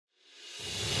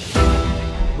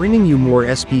bringing you more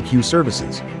SPQ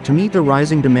services. To meet the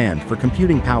rising demand for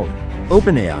computing power,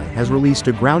 OpenAI has released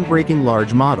a groundbreaking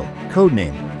large model,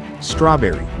 codenamed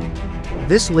Strawberry.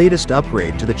 This latest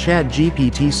upgrade to the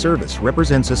DGPT service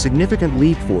represents a significant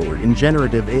leap forward in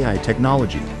generative AI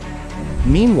technology.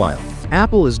 Meanwhile,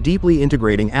 Apple is deeply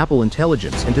integrating Apple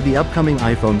Intelligence into the upcoming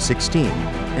iPhone 16,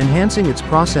 enhancing its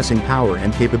processing power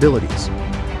and capabilities.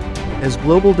 As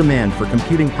global demand for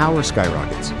computing power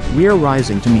skyrockets, we are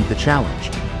rising to meet the challenge.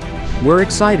 We're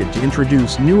excited to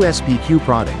introduce new SPQ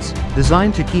products,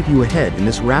 designed to keep you ahead in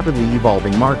this rapidly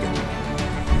evolving market.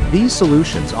 These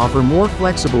solutions offer more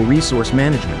flexible resource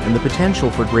management and the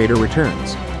potential for greater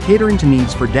returns, catering to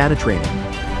needs for data training,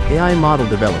 AI model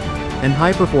development, and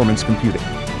high-performance computing.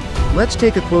 Let's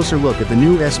take a closer look at the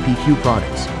new SPQ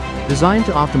products, designed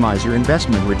to optimize your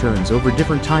investment returns over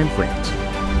different time frames.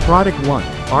 Product 1,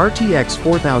 RTX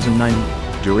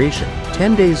 4090, duration,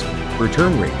 10 days,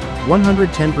 return rate,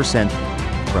 110%,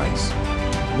 price,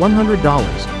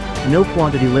 $100, no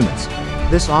quantity limits.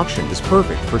 This option is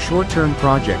perfect for short-term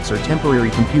projects or temporary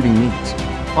computing needs,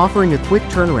 offering a quick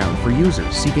turnaround for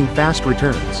users seeking fast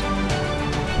returns.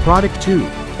 Product 2,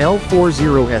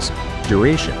 L40S,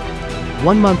 duration,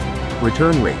 1 month,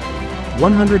 return rate,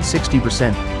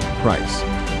 160%, price,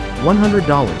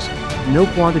 $100, no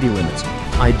quantity limits,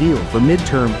 ideal for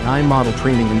mid-term AI model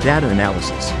training and data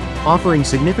analysis, offering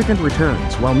significant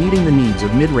returns while meeting the needs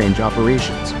of mid-range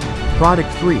operations.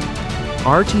 Product 3,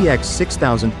 RTX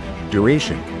 6000,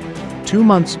 duration, 2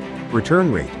 months,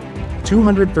 return rate,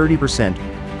 230%,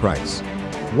 price,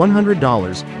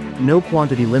 $100, no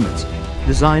quantity limits,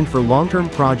 designed for long-term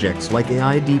projects like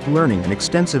AI deep learning and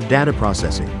extensive data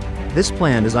processing. This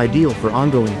plan is ideal for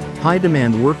ongoing,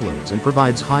 high-demand workloads and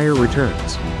provides higher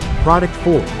returns. Product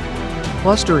 4,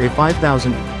 Cluster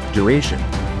A5000, duration,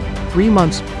 3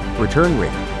 months, return rate,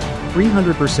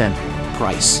 300%,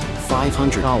 price,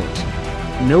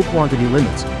 $500. No quantity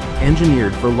limits,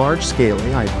 engineered for large-scale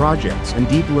AI projects and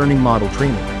deep learning model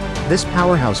training. This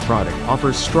powerhouse product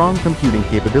offers strong computing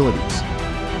capabilities.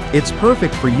 It's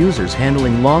perfect for users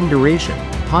handling long-duration,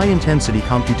 high-intensity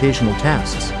computational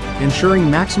tasks,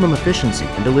 ensuring maximum efficiency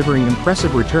and delivering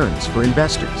impressive returns for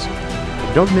investors.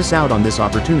 Don't miss out on this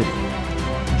opportunity.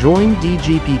 Join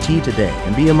DGPT today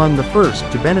and be among the first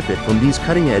to benefit from these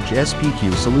cutting-edge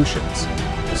SPQ solutions.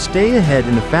 Stay ahead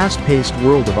in the fast-paced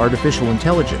world of artificial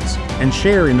intelligence and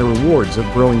share in the rewards of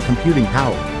growing computing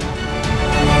power.